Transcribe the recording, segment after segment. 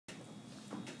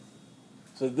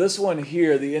So this one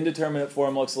here, the indeterminate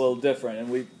form looks a little different, and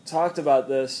we talked about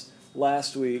this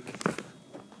last week.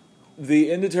 The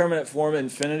indeterminate form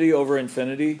infinity over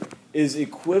infinity is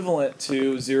equivalent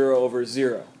to 0 over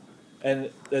 0. And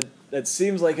that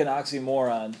seems like an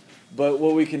oxymoron, but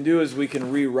what we can do is we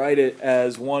can rewrite it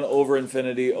as 1 over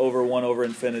infinity over 1 over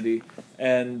infinity,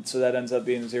 and so that ends up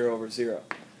being 0 over 0.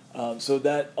 So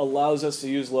that allows us to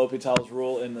use L'Hopital's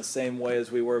rule in the same way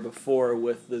as we were before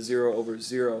with the 0 over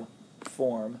 0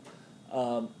 form.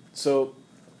 So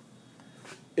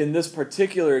in this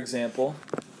particular example,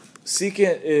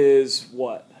 secant is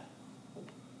what?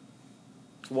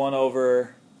 It's 1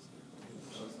 over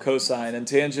cosine, and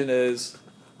tangent is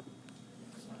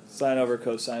sine over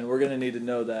cosine. We're going to need to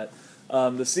know that.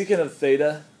 The secant of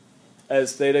theta,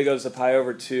 as theta goes to pi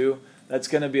over 2, that's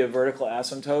going to be a vertical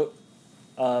asymptote.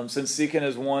 Since secant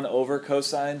is 1 over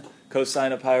cosine,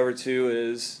 cosine of pi over 2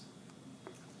 is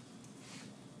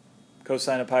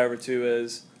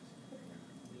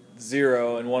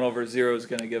 0, and 1 over 0 is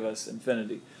going to give us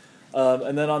infinity.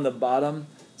 And then on the bottom,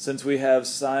 since we have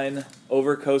sine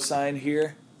over cosine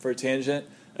here for tangent,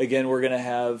 again, we're going to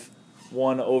have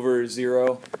 1 over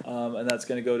 0, and that's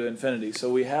going to go to infinity. So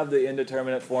we have the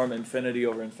indeterminate form infinity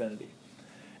over infinity.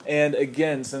 And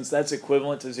again, since that's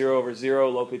equivalent to 0 over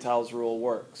 0, L'Hopital's rule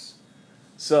works.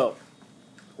 So,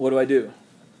 what do?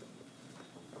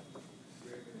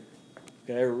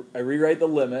 Okay, I rewrite the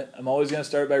limit. I'm always going to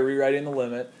start by rewriting the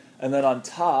limit. And then on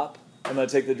top, I'm going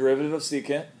to take the derivative of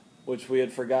secant, which we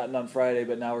had forgotten on Friday,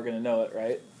 but now we're going to know it,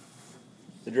 right?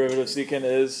 The derivative of secant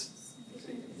is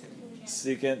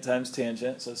secant times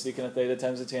tangent, so secant of theta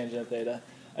times the tangent of theta.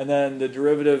 And then the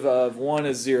derivative of 1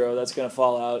 is 0, that's going to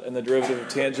fall out, and the derivative of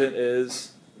tangent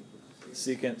is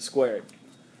secant squared.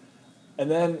 And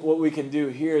then what we can do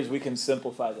here is we can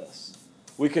simplify this.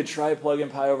 We could try plugging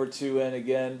pi over 2 in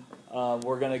again.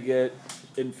 We're going to get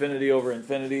infinity over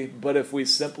infinity, but if we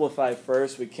simplify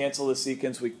first, we cancel the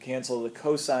secants, we cancel the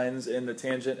cosines in the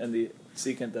tangent and the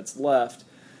secant that's left,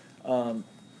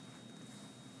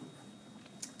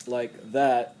 like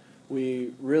that,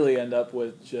 we really end up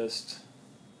with just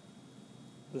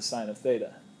the sine of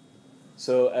theta.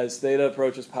 So as theta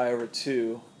approaches pi over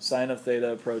 2, sine of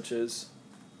theta approaches,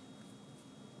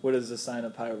 what is the sine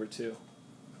of pi over 2?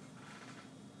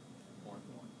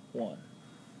 1.